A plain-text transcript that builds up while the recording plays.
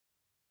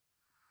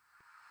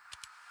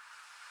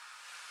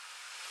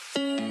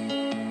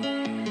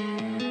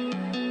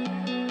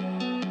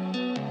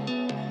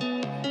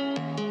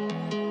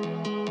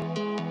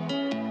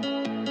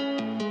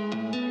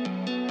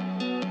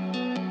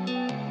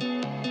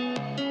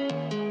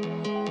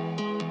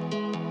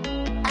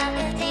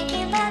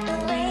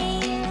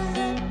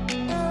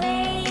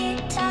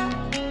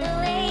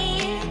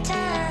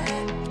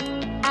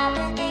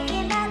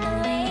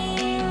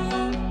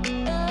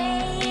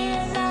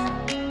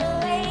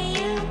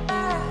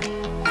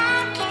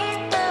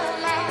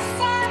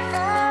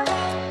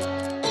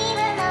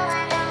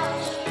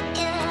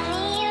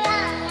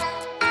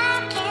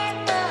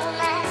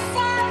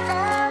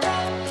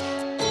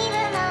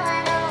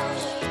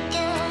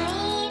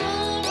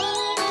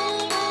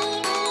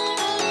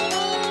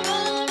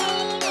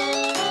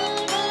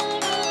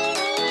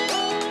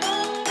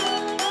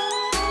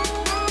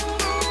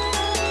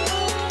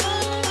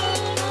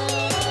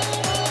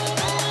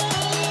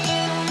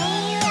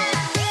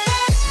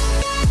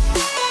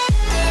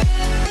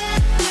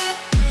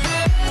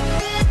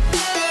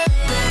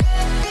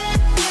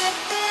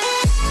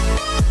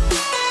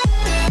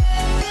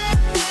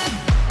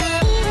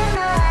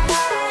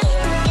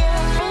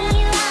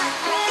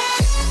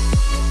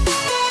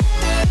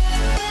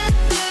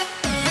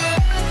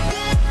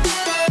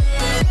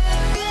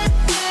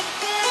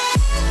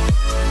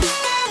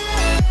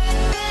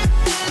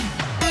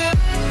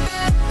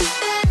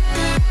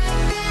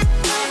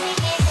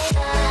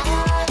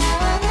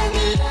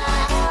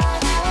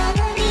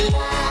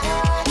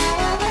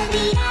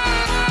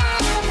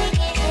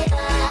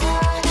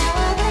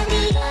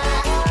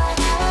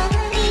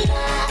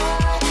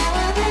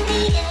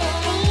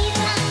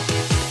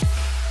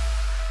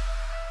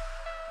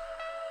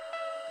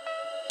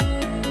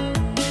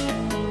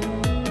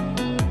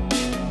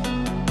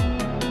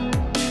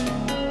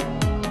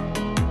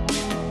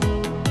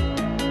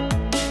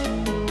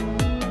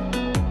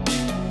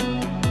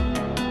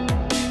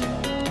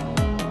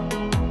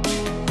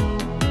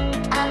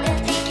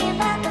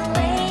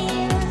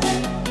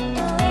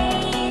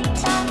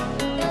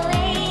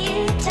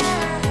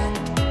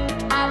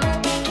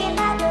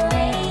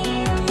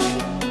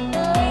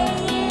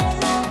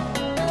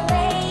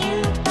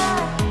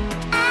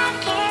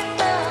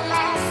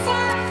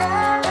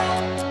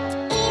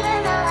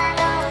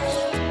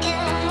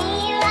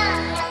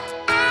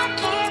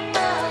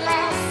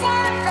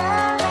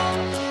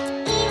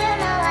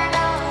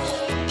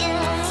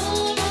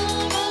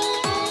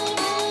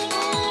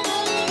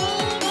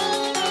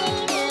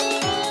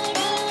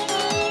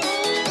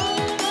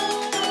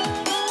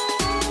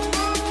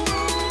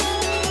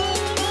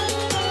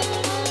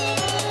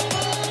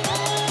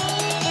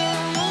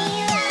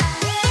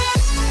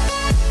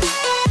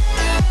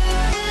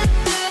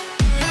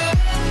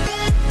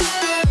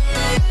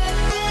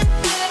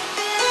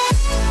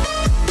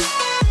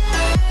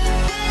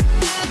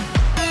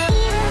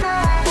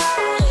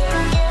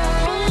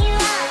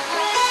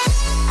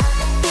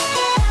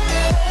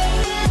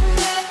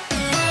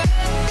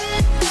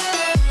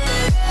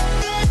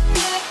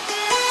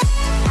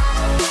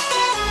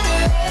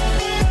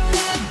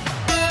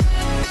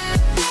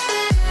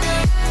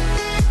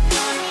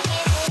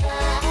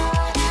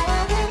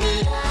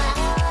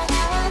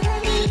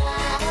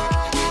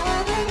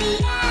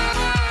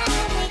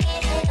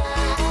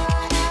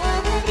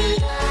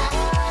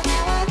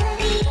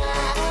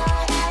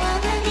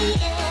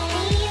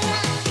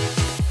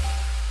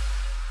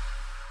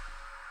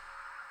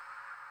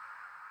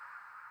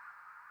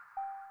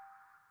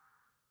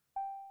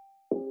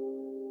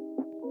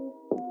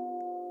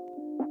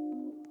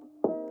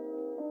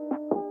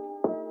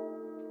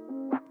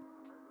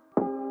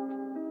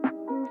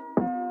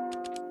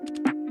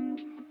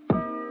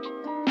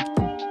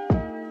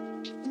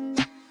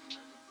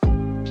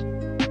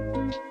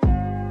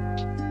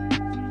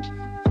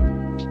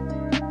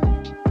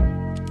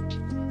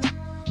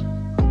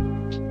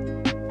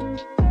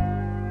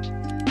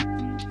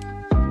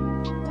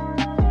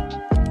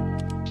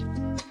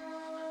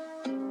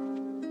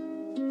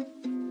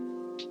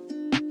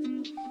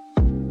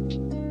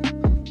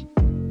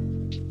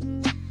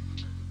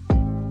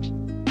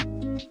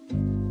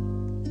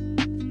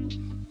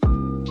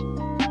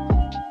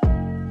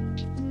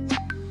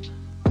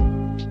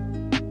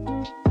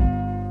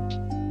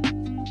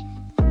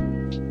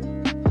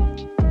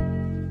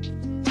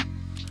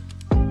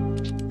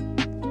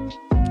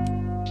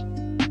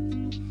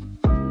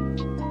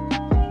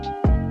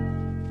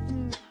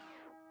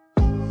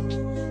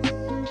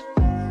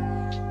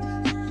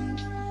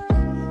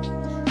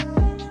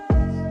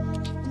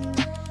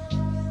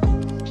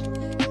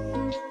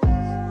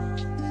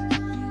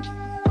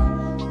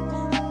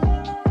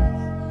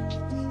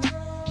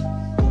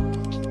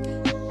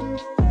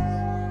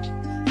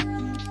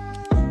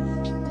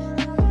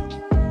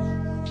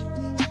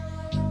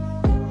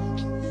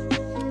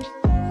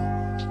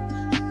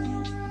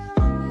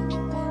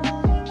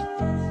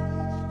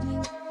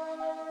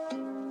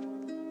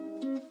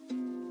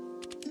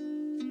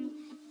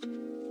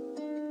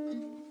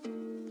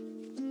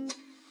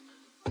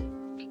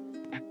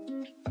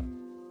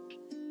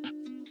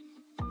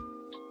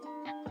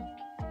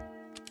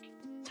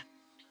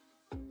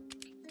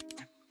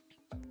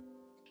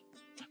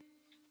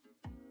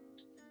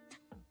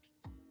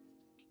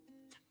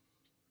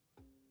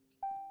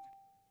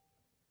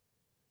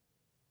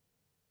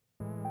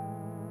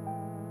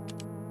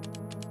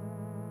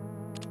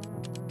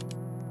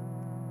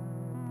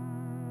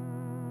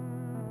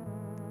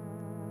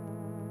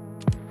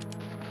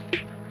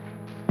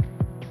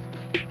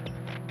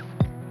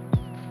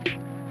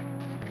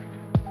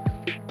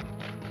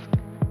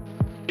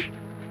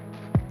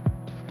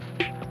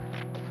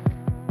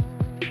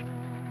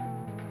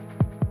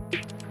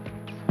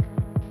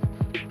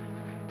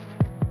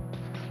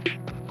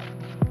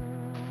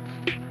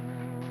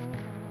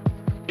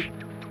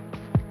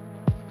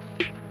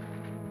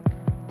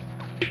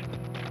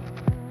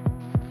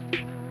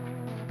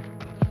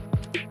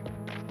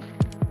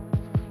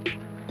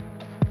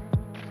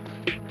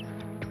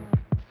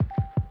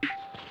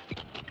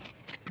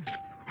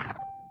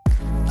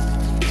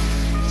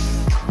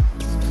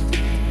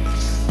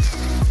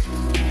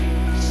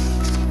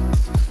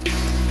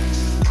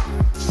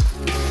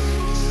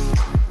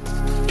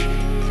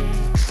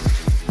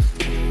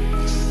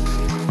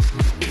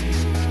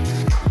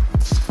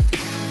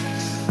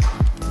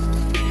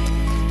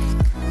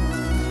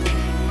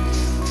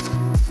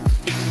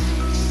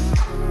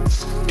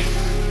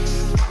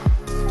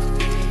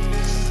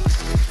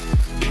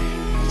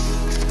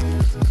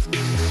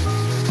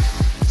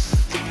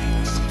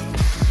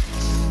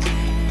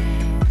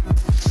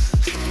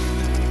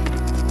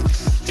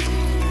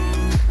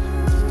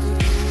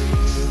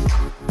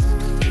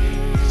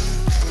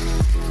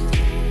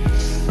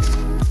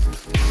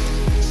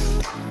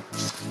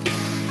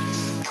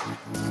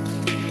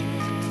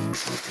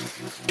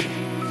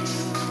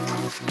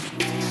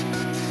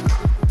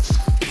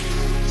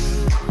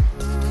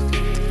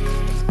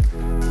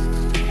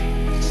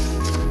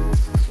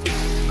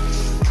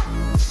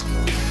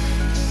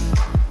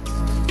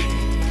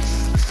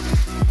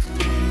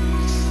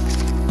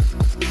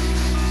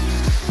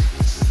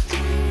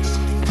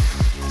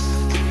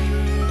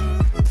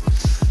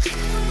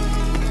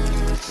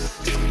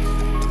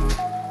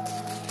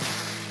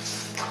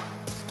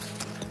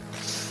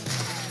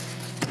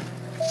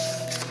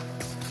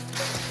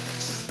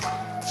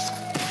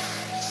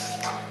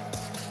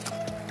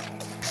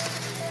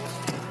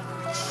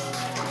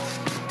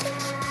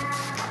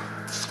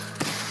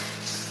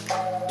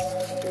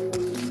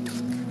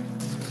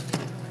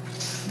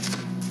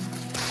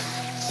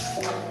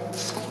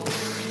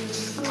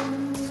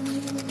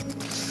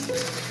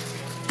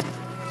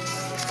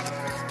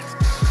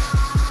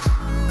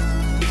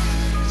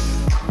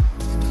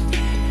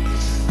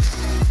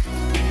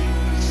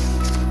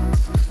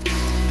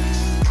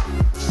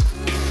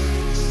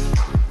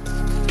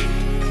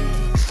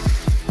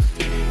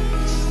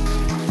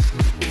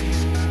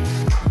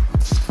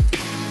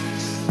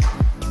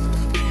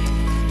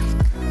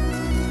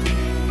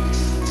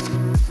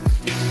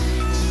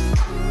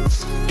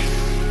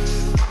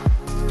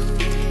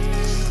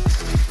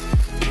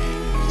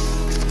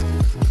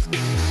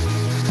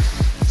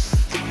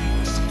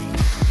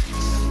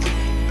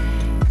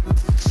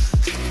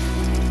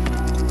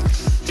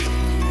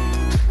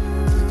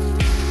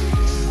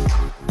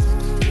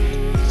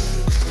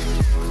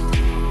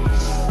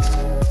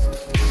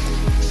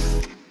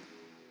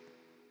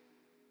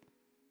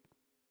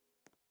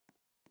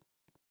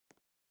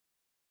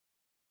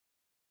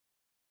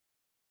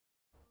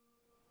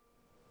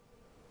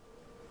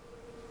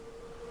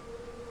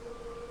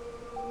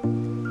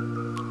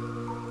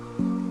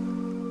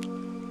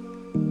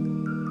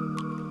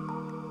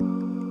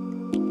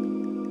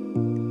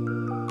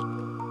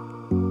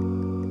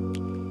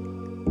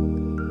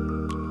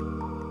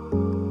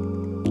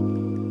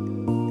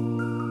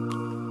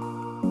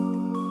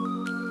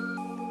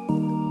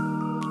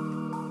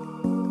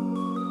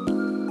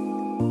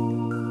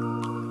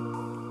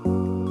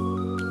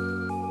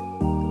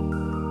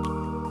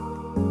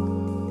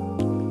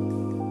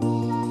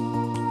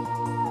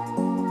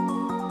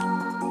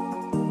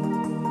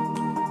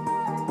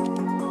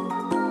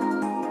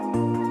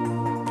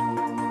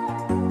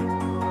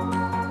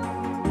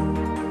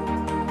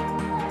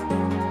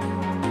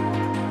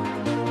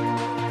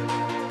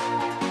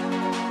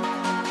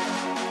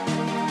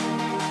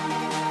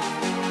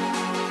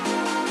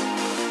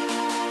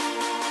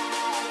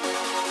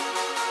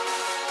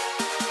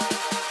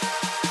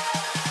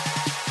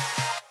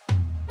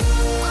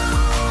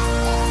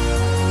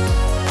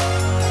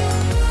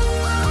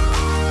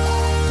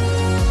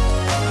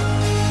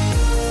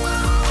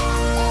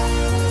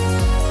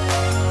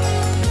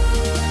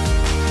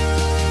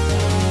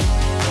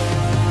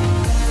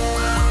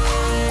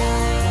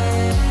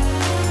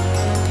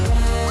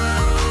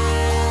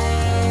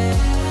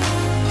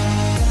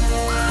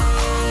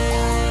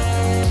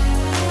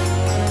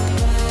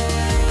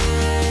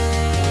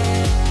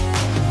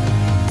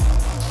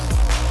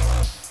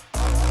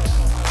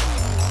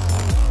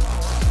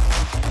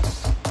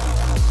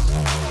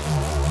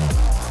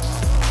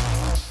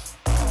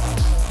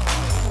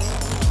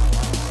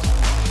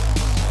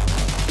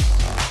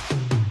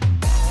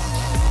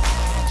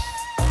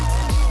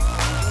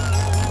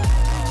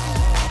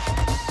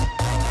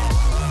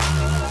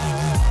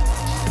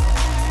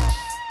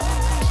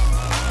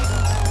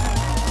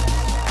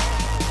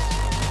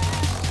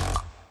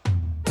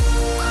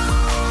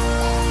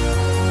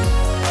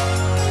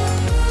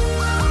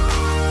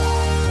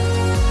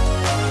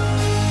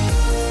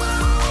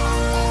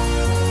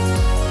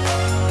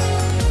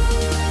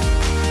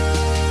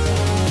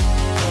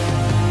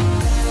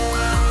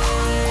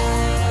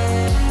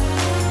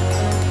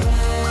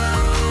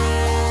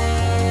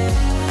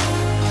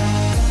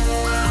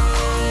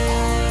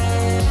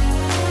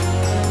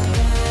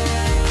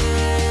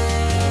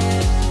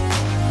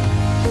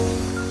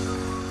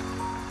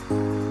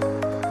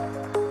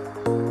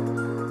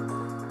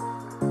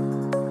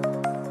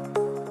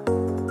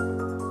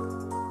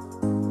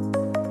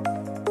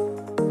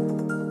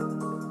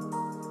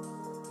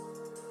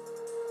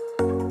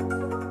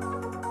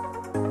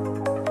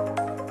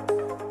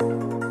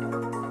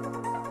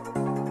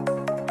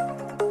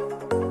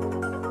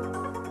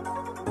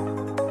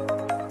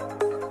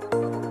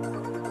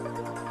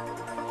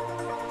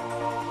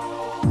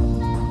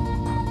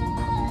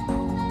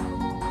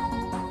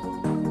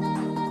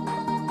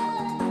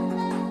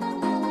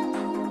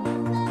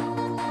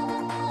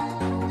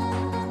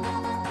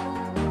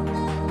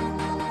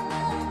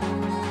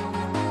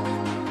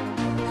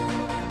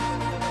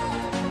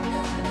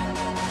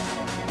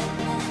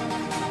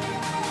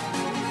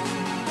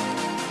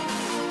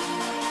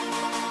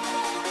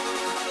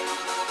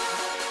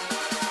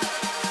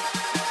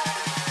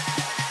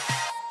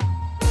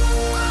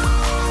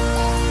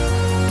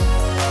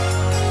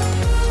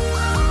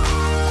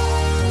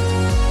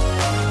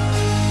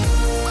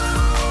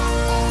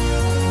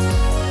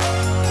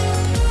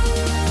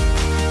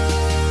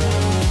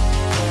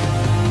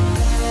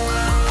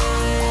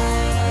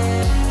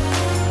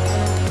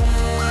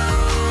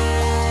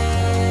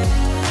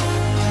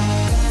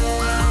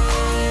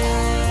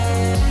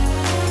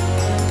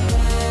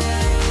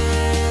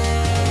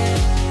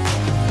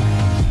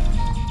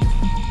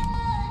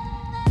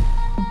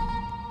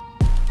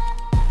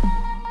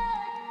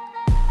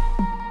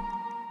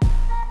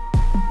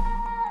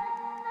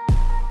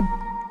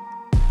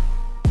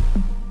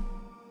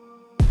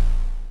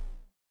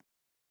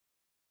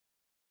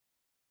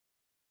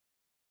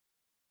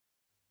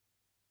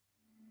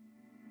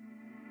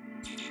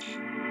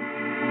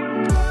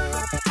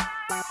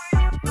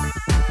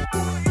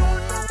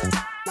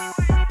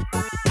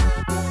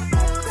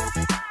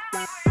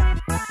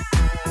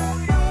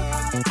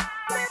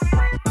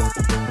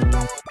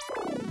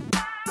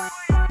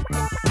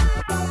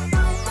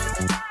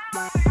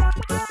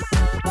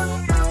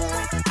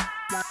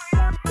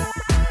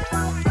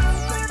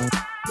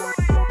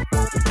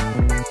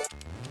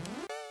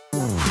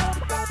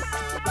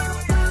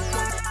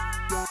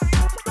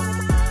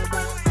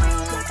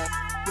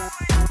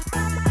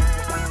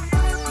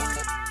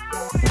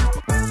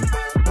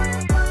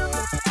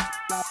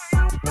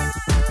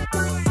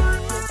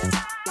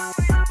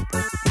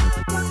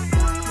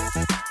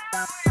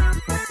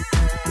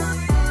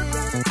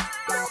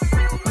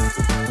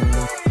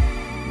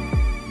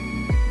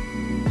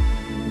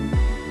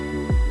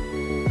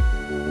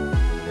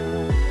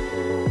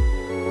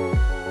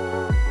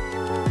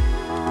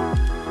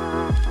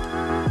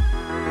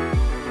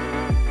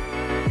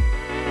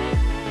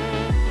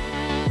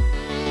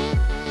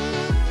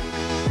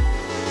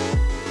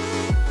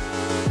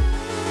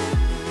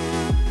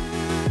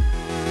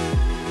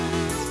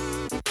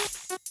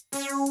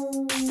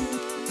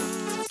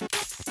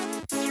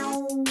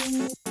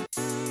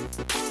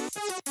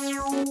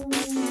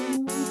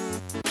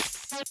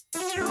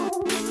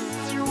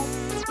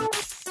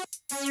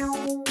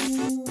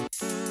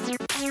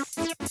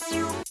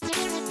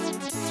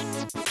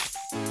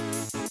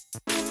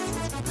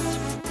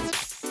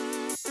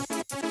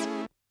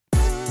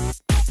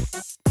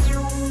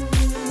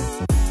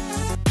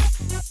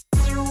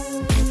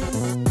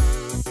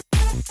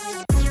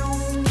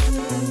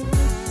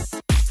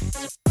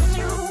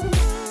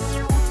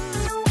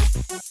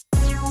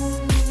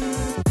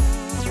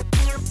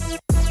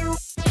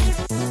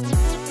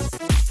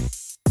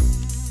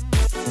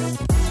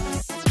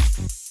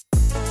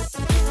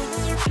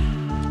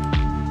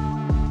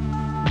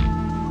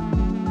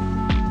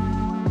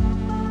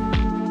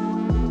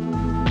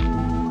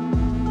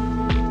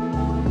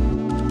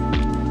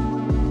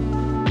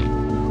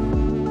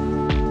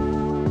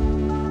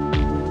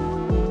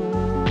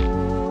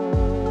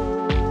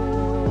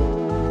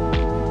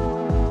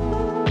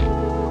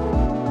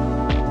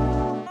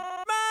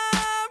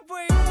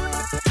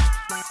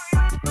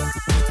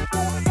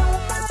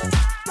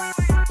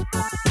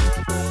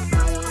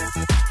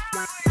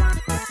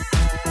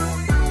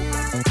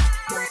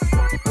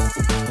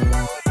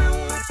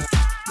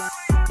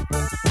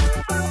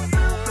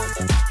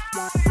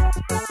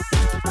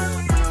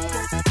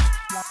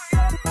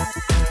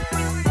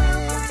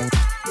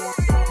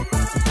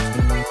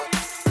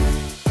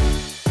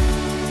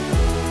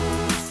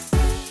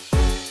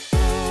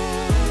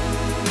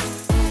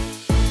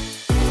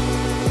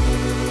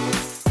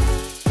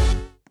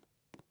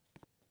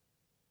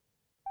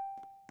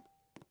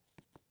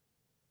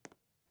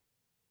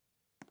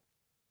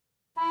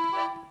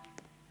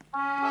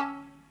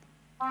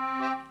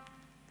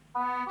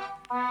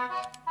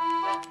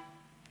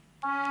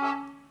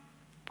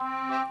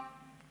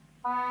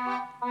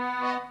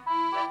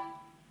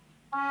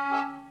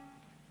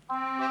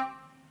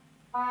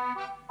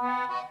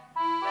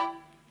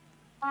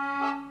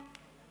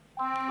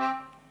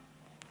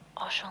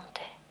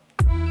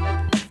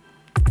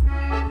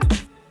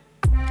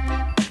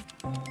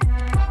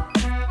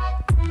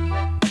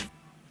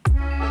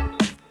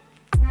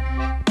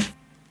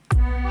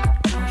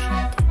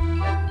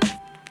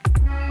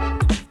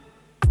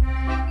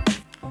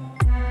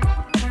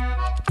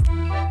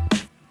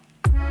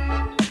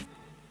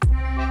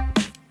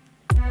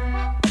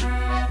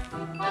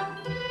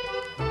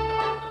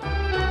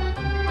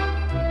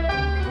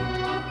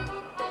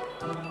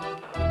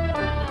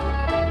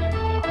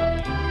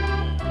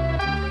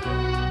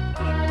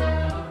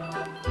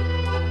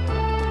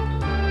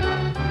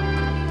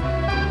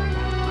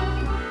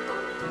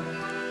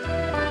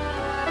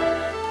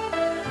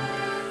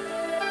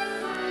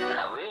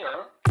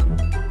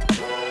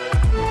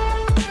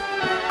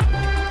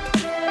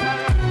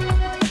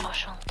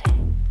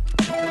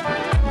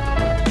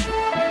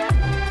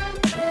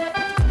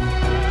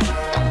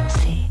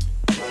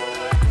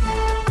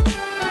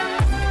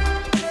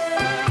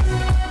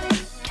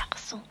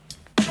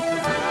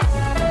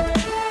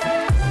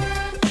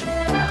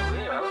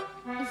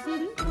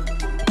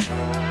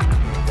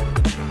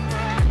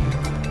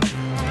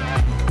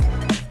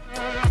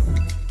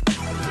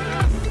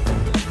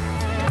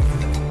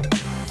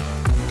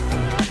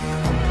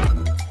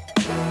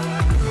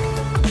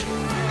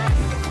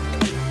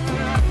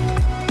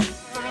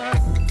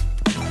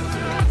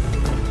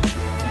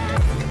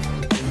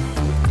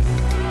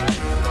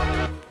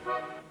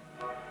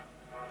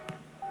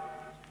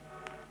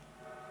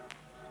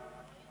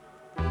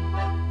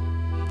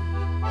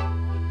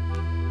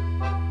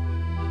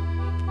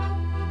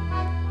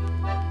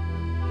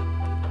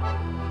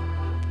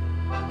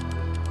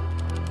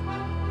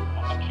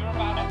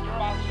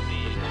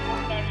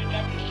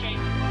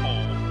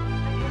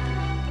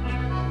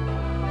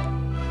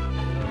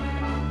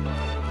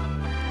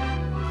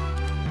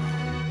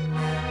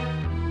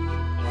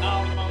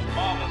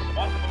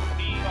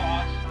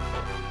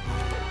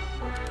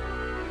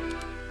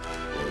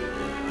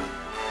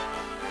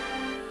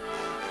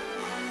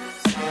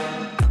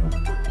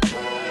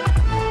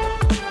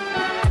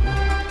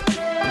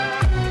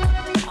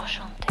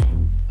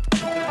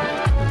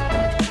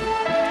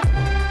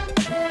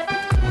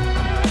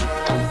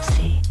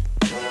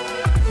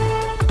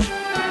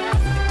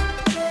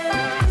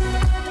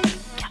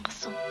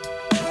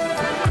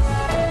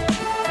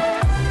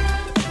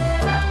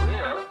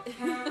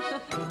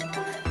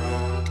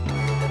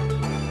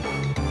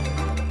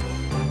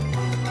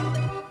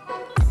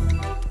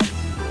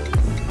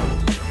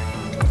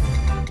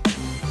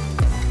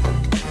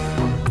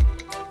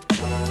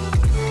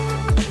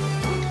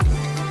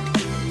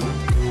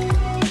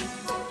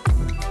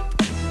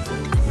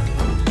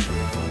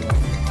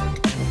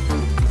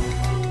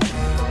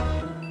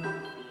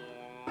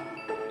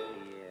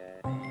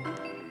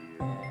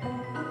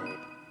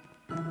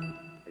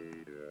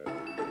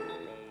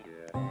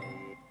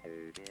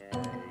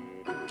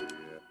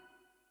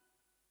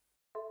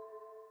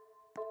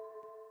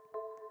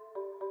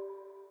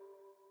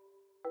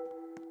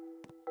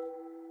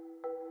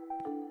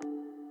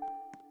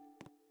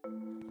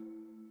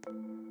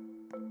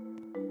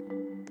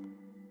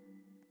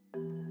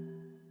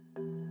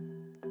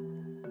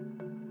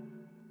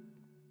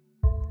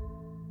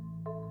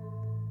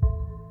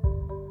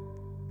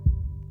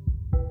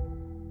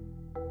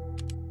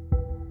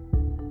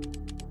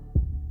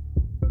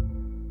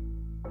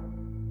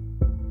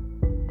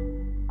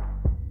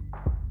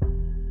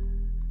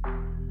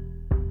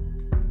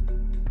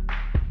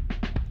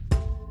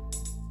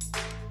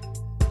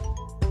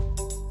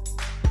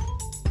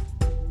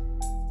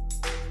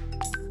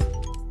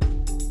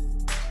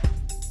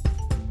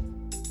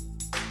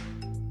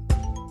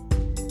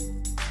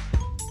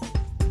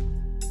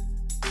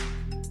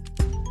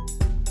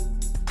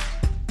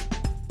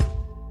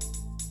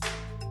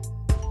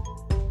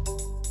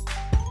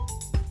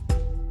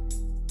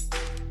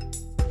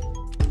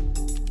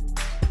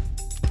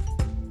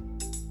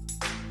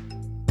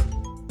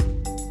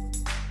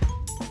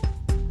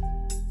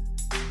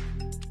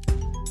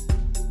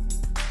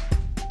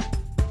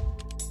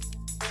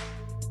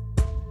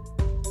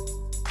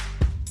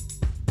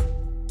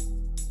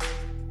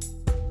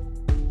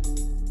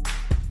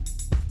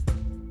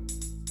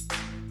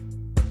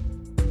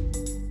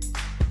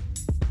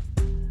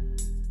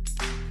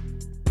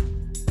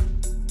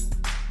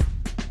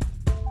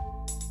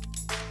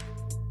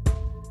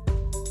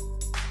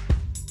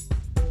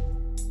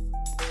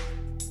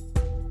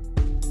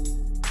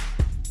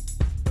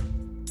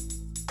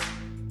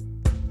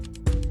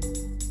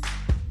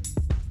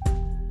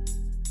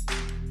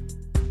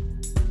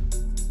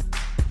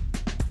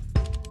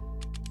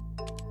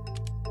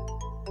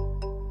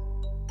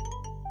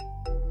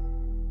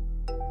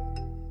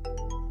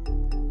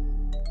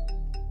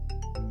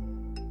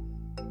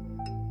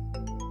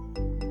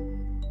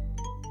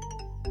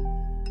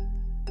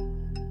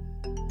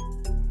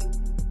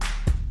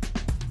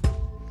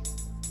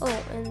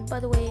Oh, and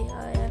by the way,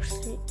 I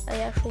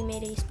actually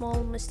made a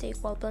small mistake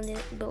while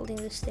building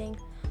this thing.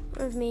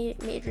 One of the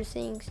major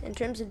things in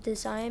terms of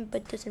design,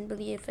 but doesn't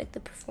really affect the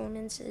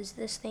performance, is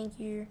this thing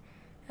here.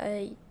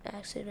 I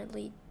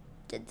accidentally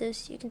did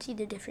this. You can see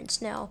the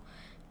difference now,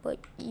 but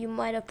you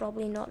might have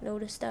probably not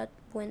noticed that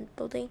when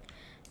building.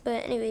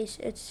 But anyways,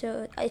 it's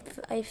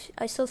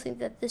I still think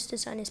that this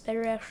design is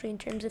better actually in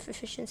terms of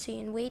efficiency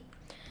and weight.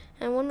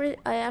 And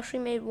I actually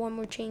made one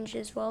more change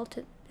as well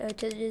to the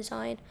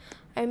design.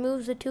 I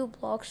removed the two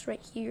blocks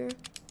right here,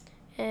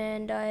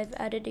 and I've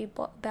added a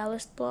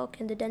ballast block,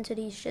 and the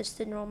density is just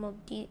the normal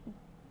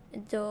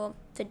the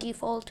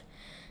default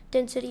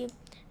density.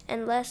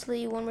 And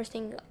lastly, one more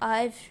thing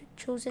I've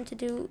chosen to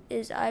do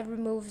is I've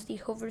removed the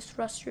hover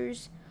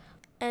thrusters.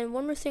 And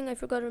one more thing I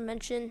forgot to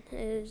mention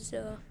is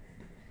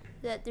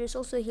that there's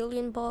also a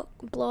helium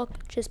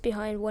block just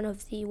behind one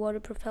of the water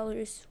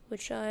propellers,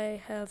 which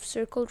I have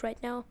circled right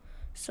now,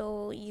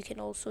 so you can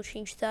also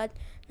change that.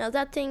 Now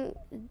that thing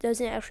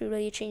doesn't actually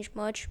really change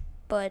much,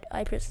 but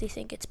I personally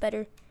think it's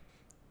better.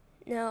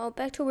 Now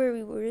back to where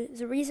we were.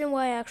 The reason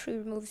why I actually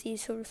removed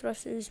these hover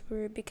thrusters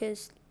were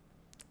because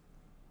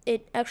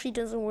it actually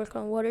doesn't work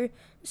on water.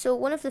 So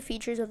one of the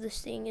features of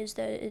this thing is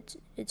that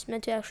it's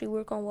meant to actually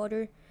work on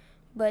water,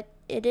 but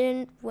it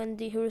didn't when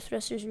the hover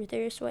thrusters were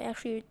there, so I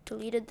actually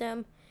deleted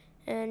them.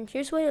 And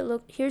here's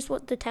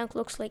what the tank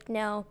looks like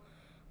now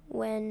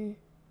when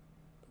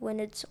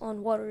it's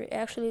on water. It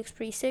actually looks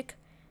pretty sick.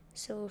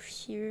 So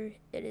here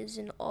it is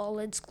in all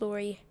its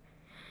glory.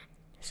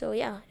 So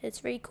yeah, it's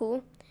very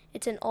cool.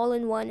 It's an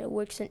all-in-one. It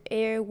works in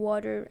air,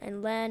 water,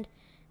 and land,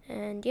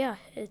 and yeah,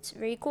 it's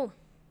very cool.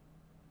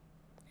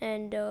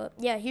 And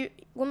yeah, here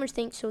one more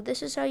thing. So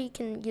this is how you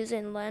can use it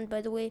in land,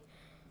 by the way.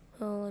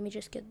 Let me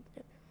just get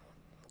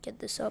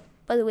this up.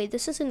 By the way,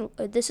 this is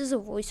a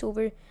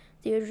voiceover.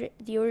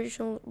 The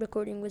original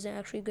recording wasn't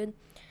actually good.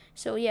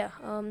 So yeah,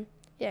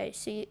 yeah.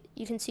 See,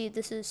 you can see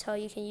this is how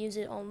you can use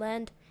it on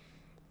land,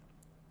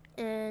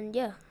 and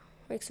yeah,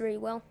 works very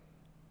well.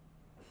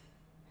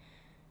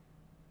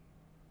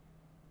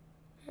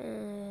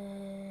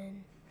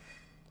 And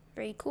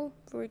very cool.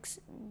 Works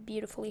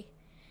beautifully.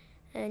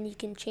 And you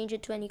can change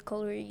it to any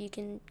color. You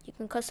can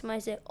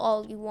customize it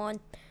all you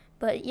want.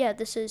 But yeah,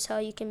 this is how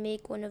you can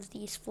make one of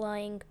these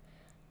flying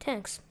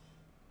tanks.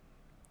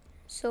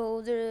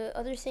 So the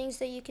other things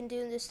that you can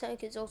do in this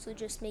tank is also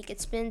just make it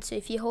spin. So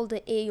if you hold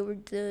the A or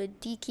the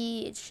D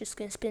key, it's just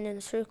gonna spin in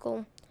a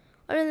circle.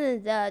 Other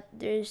than that,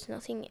 there's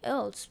nothing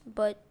else.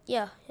 But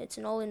yeah, it's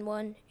an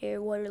all-in-one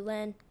air, water,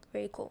 land.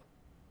 Very cool.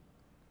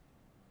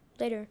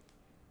 Later.